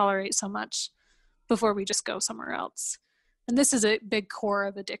tolerate so much before we just go somewhere else. And this is a big core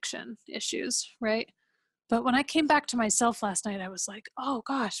of addiction issues, right? But when I came back to myself last night, I was like, oh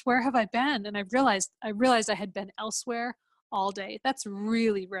gosh, where have I been? And I realized I had been elsewhere all day. That's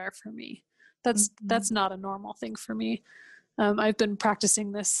really rare for me. That's not a normal thing for me. I've been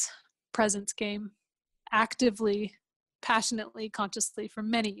practicing this presence game actively, passionately, consciously for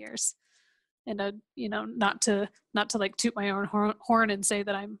many years. And not to like toot my own horn and say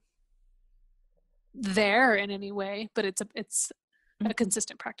that I'm there in any way, but it's a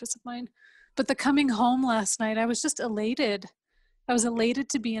consistent practice of mine. But the coming home last night, I was just elated. I was elated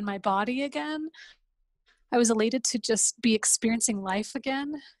to be in my body again. I was elated to just be experiencing life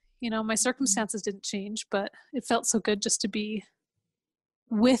again. My circumstances didn't change, but it felt so good just to be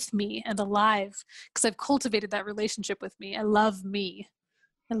with me and alive, because I've cultivated that relationship with me. I love me.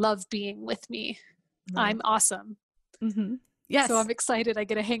 I love being with me. Right. I'm awesome. Yes. So I'm excited I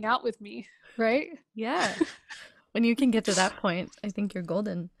get to hang out with me, right? Yeah. When you can get to that point, I think you're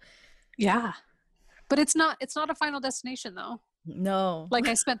golden. Yeah. But it's not a final destination though. No. Like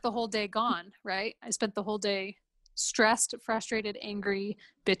I spent the whole day gone, right? I spent the whole day stressed, frustrated, angry,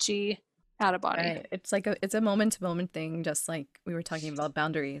 bitchy, out of body. Right. It's a moment to moment thing, just like we were talking about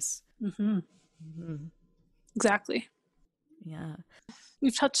boundaries. Exactly. Yeah.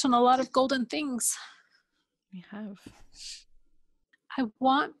 We've touched on a lot of golden things. We have. I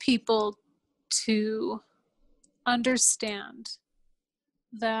want people to understand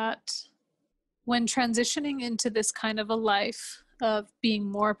that when transitioning into this kind of a life of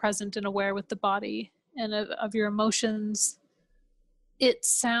being more present and aware with the body and of your emotions, it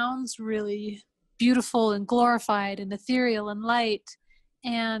sounds really beautiful and glorified and ethereal and light.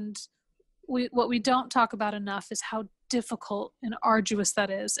 And what we don't talk about enough is how difficult and arduous that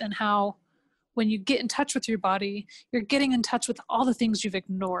is, and how when you get in touch with your body, you're getting in touch with all the things you've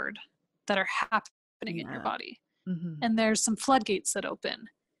ignored that are happening in your body. And there's some floodgates that open.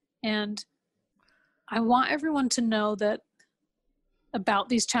 And I want everyone to know that about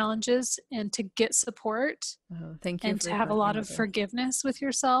these challenges, and to get support. Thank you and for to have a lot talking of about it. forgiveness with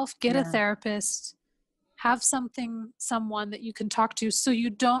yourself. Get a therapist, have someone that you can talk to, so you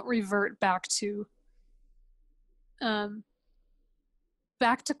don't revert back to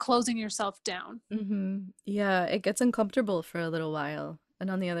closing yourself down. Yeah, it gets uncomfortable for a little while, and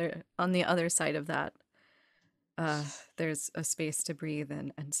on the other side of that, there's a space to breathe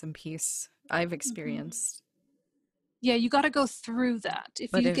and some peace I've experienced. Yeah, you got to go through that. If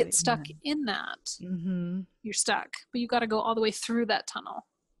But you get stuck in that, mm-hmm. you're stuck. But you got to go all the way through that tunnel.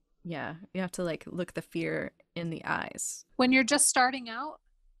 Yeah, you have to like look the fear in the eyes. When you're just starting out,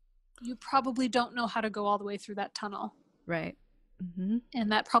 you probably don't know how to go all the way through that tunnel. Right.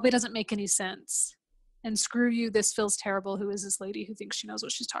 And that probably doesn't make any sense. And screw you, this feels terrible. Who is this lady who thinks she knows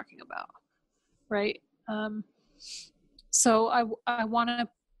what she's talking about? Right? So I want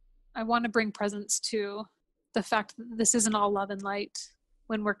to bring presence to the fact that this isn't all love and light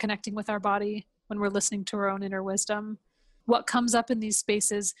when we're connecting with our body, when we're listening to our own inner wisdom. What comes up in these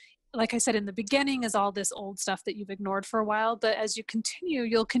spaces, like I said in the beginning, is all this old stuff that you've ignored for a while. But as you continue,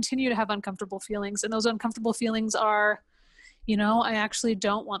 you'll continue to have uncomfortable feelings. And those uncomfortable feelings are, I actually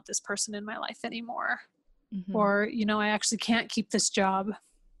don't want this person in my life anymore. Or, I actually can't keep this job.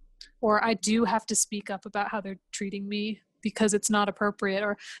 Or I do have to speak up about how they're treating me because it's not appropriate.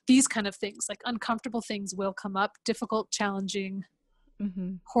 Or these kind of things, like uncomfortable things will come up, difficult, challenging,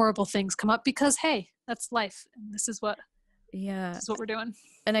 horrible things come up, because, hey, that's life. And this is what we're doing.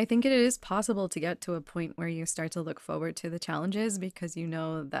 And I think it is possible to get to a point where you start to look forward to the challenges, because you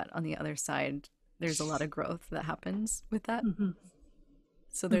know that on the other side, there's a lot of growth that happens with that.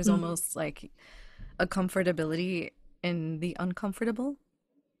 So there's almost like a comfortability in the uncomfortable.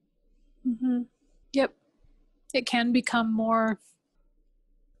 Yep. It can become more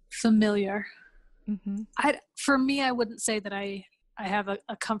familiar. For me, I wouldn't say that I have a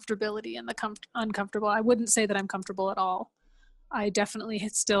comfortability in the uncomfortable. I wouldn't say that I'm comfortable at all. I definitely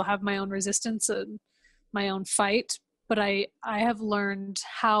still have my own resistance and my own fight, but I have learned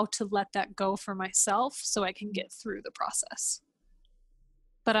how to let that go for myself so I can get through the process.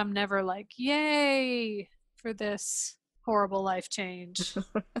 But I'm never like, yay for this horrible life change.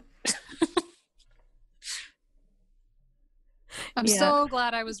 I'm so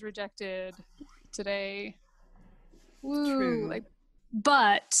glad I was rejected today. Woo. True.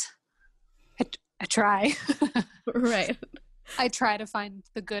 But I try. Right. I try to find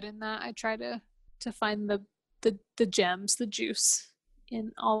the good in that. I try to find the gems, the juice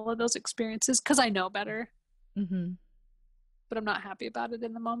in all of those experiences, because I know better. But I'm not happy about it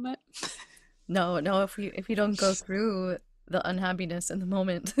in the moment. No, if you don't go through the unhappiness in the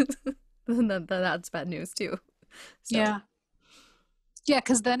moment, then that's bad news too. So. Yeah,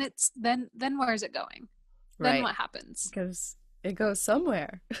 because then where's it going? Right. Then what happens? Because it goes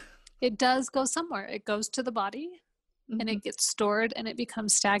somewhere. It does go somewhere. It goes to the body, and it gets stored, and it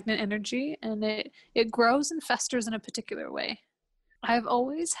becomes stagnant energy, and it grows and festers in a particular way. I've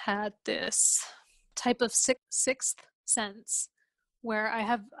always had this type of sixth sense where I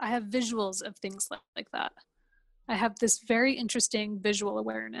have visuals of things like that. I have this very interesting visual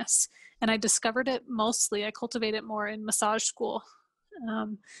awareness, and I discovered it mostly, I cultivate it more in massage school,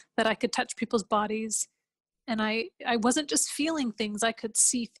 that I could touch people's bodies, and I wasn't just feeling things, I could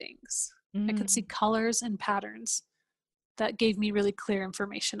see things. I could see Mm. colors and patterns that gave me really clear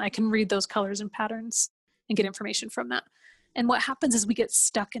information. I can read those colors and patterns and get information from that. And what happens is we get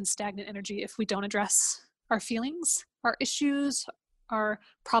stuck in stagnant energy if we don't address our feelings, our issues, our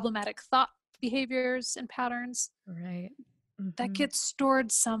problematic thought behaviors and patterns. Right. That Hmm. gets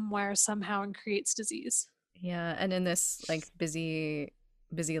stored somewhere, somehow, and creates disease. Yeah, and in this like busy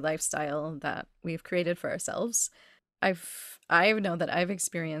lifestyle that we've created for ourselves, I know that I've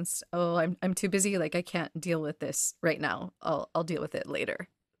experienced, oh, I'm too busy, like I can't deal with this right now. I'll deal with it later.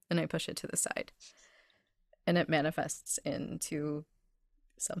 And I push it to the side. And it manifests into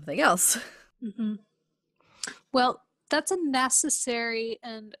something else. Mm-hmm. Well, that's a necessary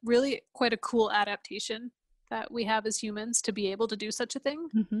and really quite a cool adaptation that we have as humans to be able to do such a thing.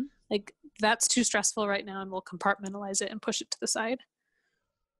 Hmm. Like, that's too stressful right now, and we'll compartmentalize it and push it to the side.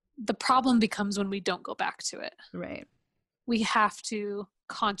 The problem becomes when we don't go back to it. Right. We have to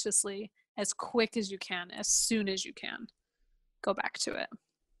consciously, as quick as you can, as soon as you can, go back to it.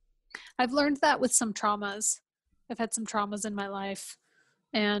 I've learned that with some traumas. I've had some traumas in my life,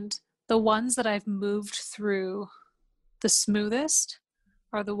 and the ones that I've moved through the smoothest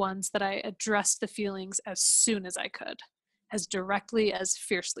are the ones that I addressed the feelings as soon as I could, as directly, as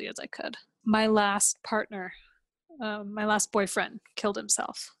fiercely as I could. My last partner, my last boyfriend, killed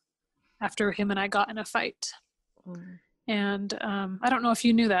himself after him and I got in a fight. Oh. And I don't know if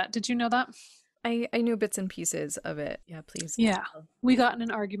you knew that. Did you know that? I knew bits and pieces of it. Yeah, please. Yeah, Tell. we got in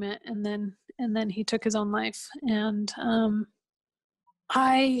an argument, and then he took his own life. And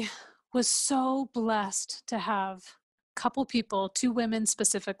I was so blessed to have a couple people, two women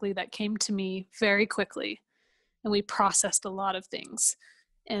specifically, that came to me very quickly, and we processed a lot of things.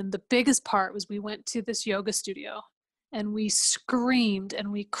 And the biggest part was we went to this yoga studio, and we screamed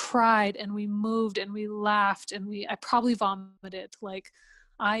and we cried and we moved and we laughed and I probably vomited. Like,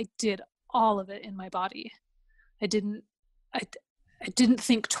 I did all of it in my body. I didn't I I didn't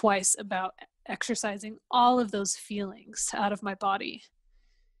think twice about exercising all of those feelings out of my body.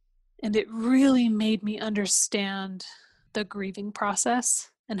 And it really made me understand the grieving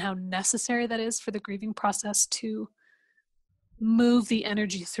process and how necessary that is for the grieving process to move the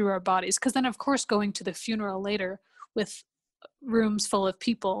energy through our bodies. Because then, of course, going to the funeral later with rooms full of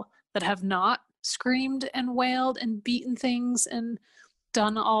people that have not screamed and wailed and beaten things and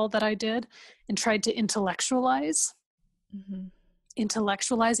done all that I did and tried to Hmm.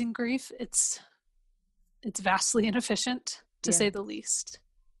 intellectualizing grief, it's vastly inefficient, to Yeah. say the least.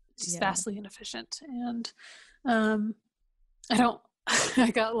 It's just Yeah. vastly inefficient. And um, I don't, I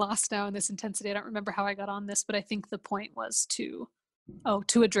got lost now in this intensity. I don't remember how I got on this, but I think the point was to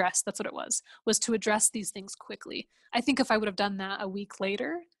address, that's what it was to address these things quickly. I think if I would have done that a week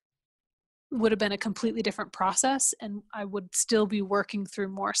later, it would have been a completely different process, and I would still be working through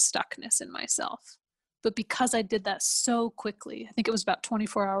more stuckness in myself. But because I did that so quickly, I think it was about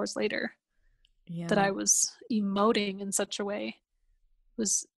 24 hours later that Yeah. I was emoting in such a way,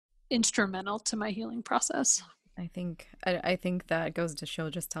 was instrumental to my healing process. I think that goes to show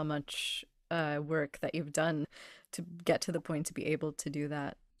just how much work that you've done to get to the point to be able to do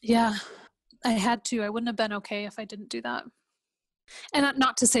that. Yeah, I had to. I wouldn't have been okay if I didn't do that. And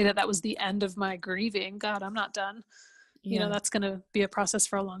not to say that that was the end of my grieving. God, I'm not done. Yeah. That's going to be a process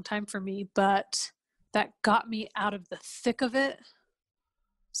for a long time for me, but that got me out of the thick of it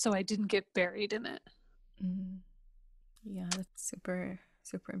so I didn't get buried in it. Mm. Yeah, that's super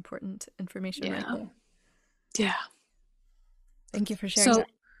important information right Yeah. there. Yeah. Thank you for sharing So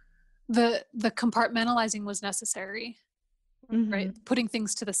that. the compartmentalizing was necessary, right? Hmm. Putting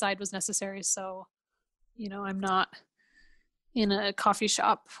things to the side was necessary, so I'm not in a coffee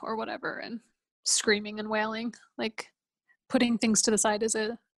shop or whatever and screaming and wailing. Like, putting things to the side is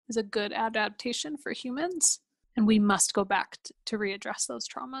a good adaptation for humans, and we must go back to readdress those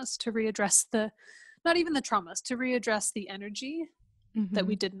traumas, to readdress the not even the traumas, to readdress the energy that Hmm.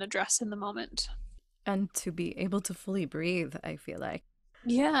 we didn't address in the moment. And to be able to fully breathe, I feel like,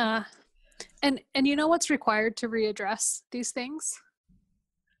 Yeah. And you know what's required to readdress these things?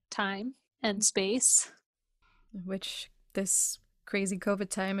 Time and space. which this crazy COVID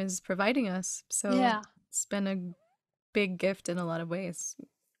time is providing us. So Yeah. it's been a big gift in a lot of ways.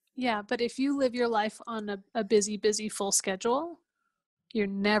 Yeah, but if you live your life on a busy, busy, full schedule, you're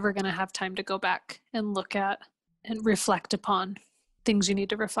never going to have time to go back and look at and reflect upon things you need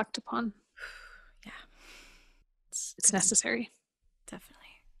to reflect upon. Yeah, It's necessary.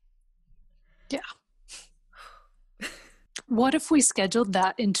 definitely. Yeah. What if we scheduled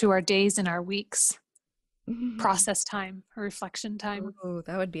that into our days and our weeks? Process time or reflection time. Oh,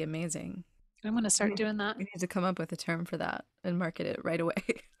 that would be amazing. I'm going to We start need, doing that. we need to come up with a term for that and market it right away.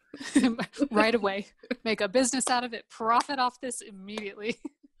 Right away. Make a business out of it. Profit off this immediately.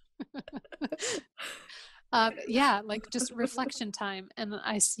 Yeah, like just reflection time. And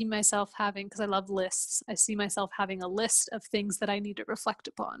I see myself having, because I love lists, I see myself having a list of things that I need to reflect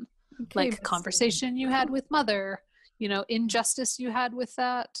upon. Okay, Like conversation you had with mother, injustice you had with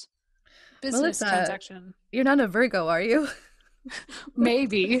that business Melissa, transaction. you're not a Virgo, are you?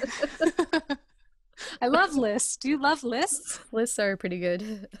 Maybe. I love lists. Do you love lists? Lists are pretty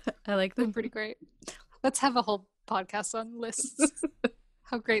good. I like They're them. pretty great. Let's have a whole podcast on lists.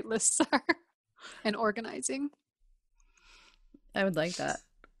 How great lists are. And organizing. I would like that.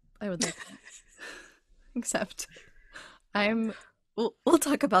 Except we'll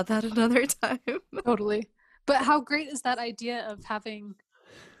talk about that another time. Totally. But how great is that idea of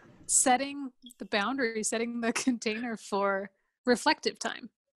setting the boundary, setting the container for reflective time?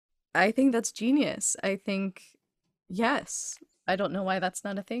 I think that's genius. I think, yes. I don't know why that's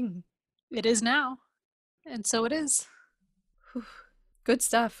not a thing. It is now. And so it is. Good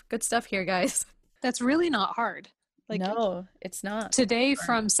stuff. Good stuff here, guys. That's really not hard. No, it's not. Today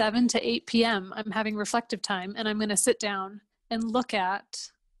from 7 to 8 p.m., I'm having reflective time, and I'm going to sit down and look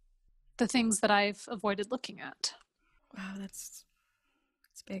at the things that I've avoided looking at. Wow, that's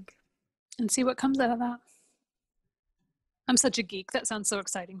big. And see what comes out of that. I'm such a geek. That sounds so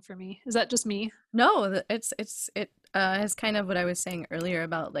exciting for me. Is that just me? No, it is kind of what I was saying earlier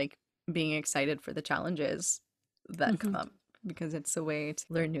about like being excited for the challenges that come up, because it's a way to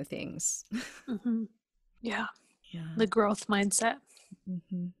learn new things. Yeah. The growth mindset.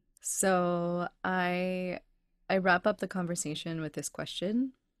 So I wrap up the conversation with this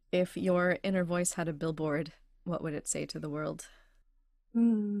question. If your inner voice had a billboard, what would it say to the world?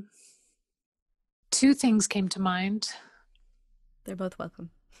 Two things came to mind. They're both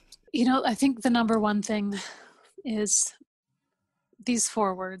welcome. I think the number one thing is these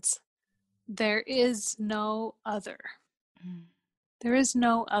 4 words. There is no other. There is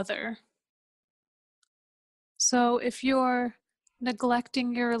no other. So if you're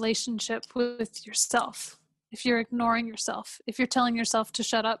neglecting your relationship with yourself, if you're ignoring yourself, if you're telling yourself to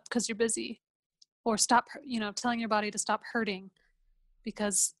shut up because you're busy, or stop, telling your body to stop hurting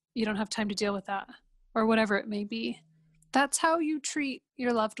because you don't have time to deal with that, or whatever it may be, that's how you treat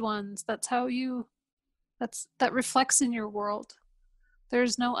your loved ones. That reflects in your world.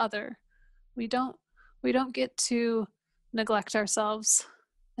 There's no other. We don't get to neglect ourselves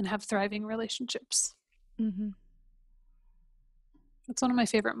and have thriving relationships. It's one of my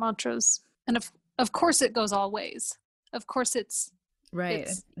favorite mantras. And of course it goes all ways. Of course it's right.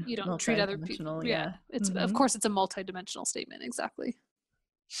 You don't treat other people. Yeah. It's of course it's a multidimensional statement. Exactly.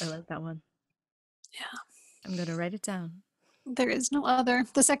 I like that one. Yeah. I'm going to write it down. There is no other.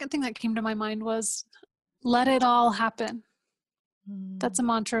 The second thing that came to my mind was let it all happen. That's a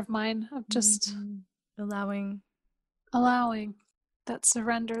mantra of mine, of just allowing that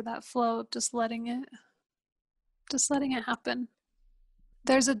surrender, that flow of just letting it happen.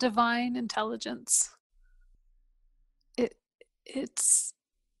 There's a divine intelligence. It's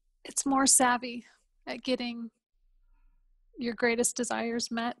more savvy at getting your greatest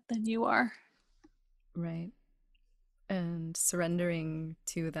desires met than you are. Right. And surrendering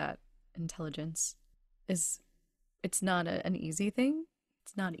to that intelligence it's not an easy thing.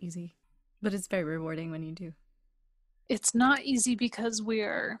 It's not easy, but it's very rewarding when you do. It's not easy because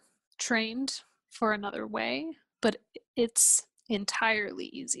we're trained for another way, but it's entirely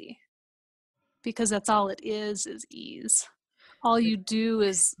easy because that's all it is ease. All you do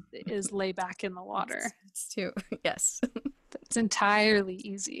is lay back in the water. It's true. Yes. It's entirely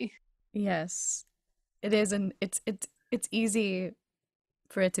easy. Yes. It is, and it's easy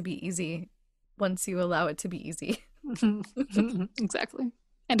for it to be easy once you allow it to be easy. Exactly.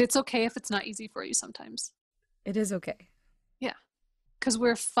 And it's okay if it's not easy for you sometimes. It is okay. Yeah. Because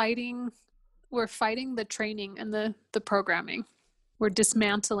we're fighting the training and the programming. We're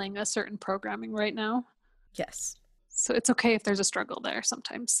dismantling a certain programming right now. Yes. So it's okay if there's a struggle there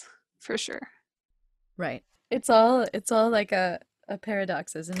sometimes, for sure. Right. It's all like a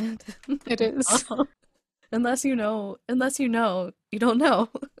paradox, isn't it? It is. Unless you know, you don't know.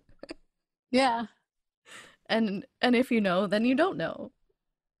 Yeah. And if you know, then you don't know.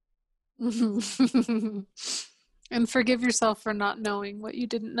 And forgive yourself for not knowing what you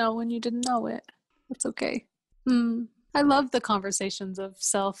didn't know when you didn't know it. That's okay. I love the conversations of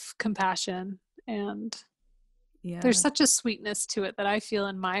self-compassion, and there's such a sweetness to it that I feel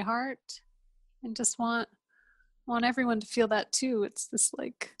in my heart, and just want everyone to feel that too. It's this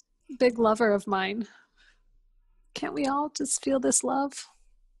like big lover of mine. Can't we all just feel this love?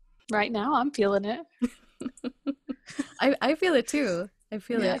 Right now, I'm feeling it. I feel it too. I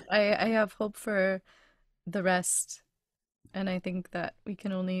feel Yeah. it. I have hope for the rest. And I think that we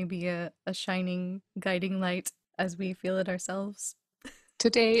can only be a shining, guiding light as we feel it ourselves.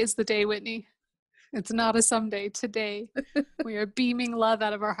 Today is the day, Whitney. It's not a someday. Today, we are beaming love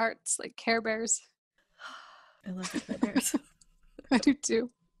out of our hearts like Care Bears. I love the Care Bears. I do too.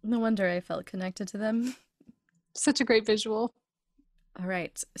 No wonder I felt connected to them. Such a great visual. All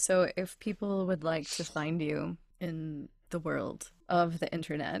right. So if people would like to find you in the world of the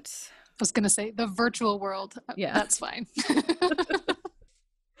internet, I was going to say the virtual world. yeah, That's fine.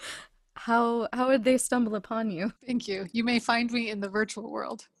 how would they stumble upon you? Thank you. You may find me in the virtual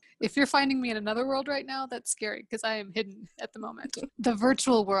world. If you're finding me in another world right now, that's scary because I am hidden at the moment. The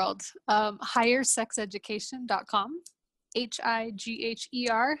virtual world, highersexeducation.com,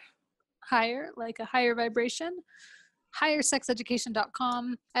 HIGHER, higher, like a higher vibration,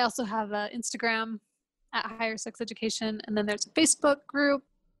 highersexeducation.com. I also have Instagram at Higher Sex Education, and then there's a Facebook group,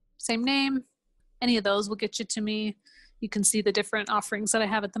 same name. Any of those will get you to me. You can see the different offerings that I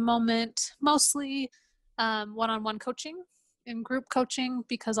have at the moment, mostly one-on-one coaching and group coaching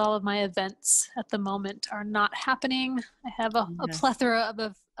because all of my events at the moment are not happening. I have a Yes. plethora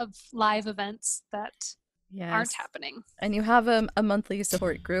of live events that aren't Yes. happening. And you have a monthly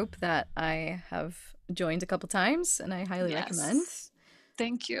support group that I have joined a couple times and I highly recommend.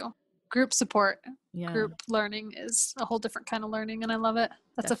 Thank you. Group support, Yeah. group learning is a whole different kind of learning and I love it.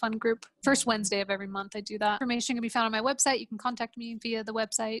 That's a fun group. First Wednesday of every month I do that. Information can be found on my website. You can contact me via the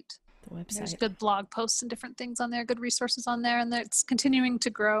website. There's good blog posts and different things on there, good resources on there, and it's continuing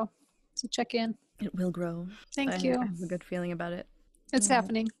to grow. So check in. It will grow. Thank you. I have a good feeling about it. It's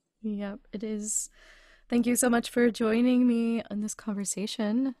happening. Yep, it is. Thank you so much for joining me on this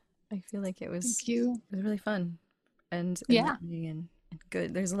conversation. I feel like it was really fun and enlightening and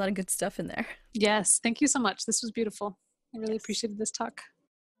good. There's a lot of good stuff in there. Yes, thank you so much. This was beautiful. I really appreciated this talk.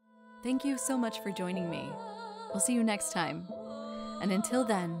 Thank you so much for joining me. We'll see you next time. And until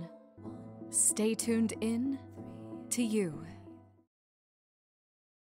then, stay tuned in to you.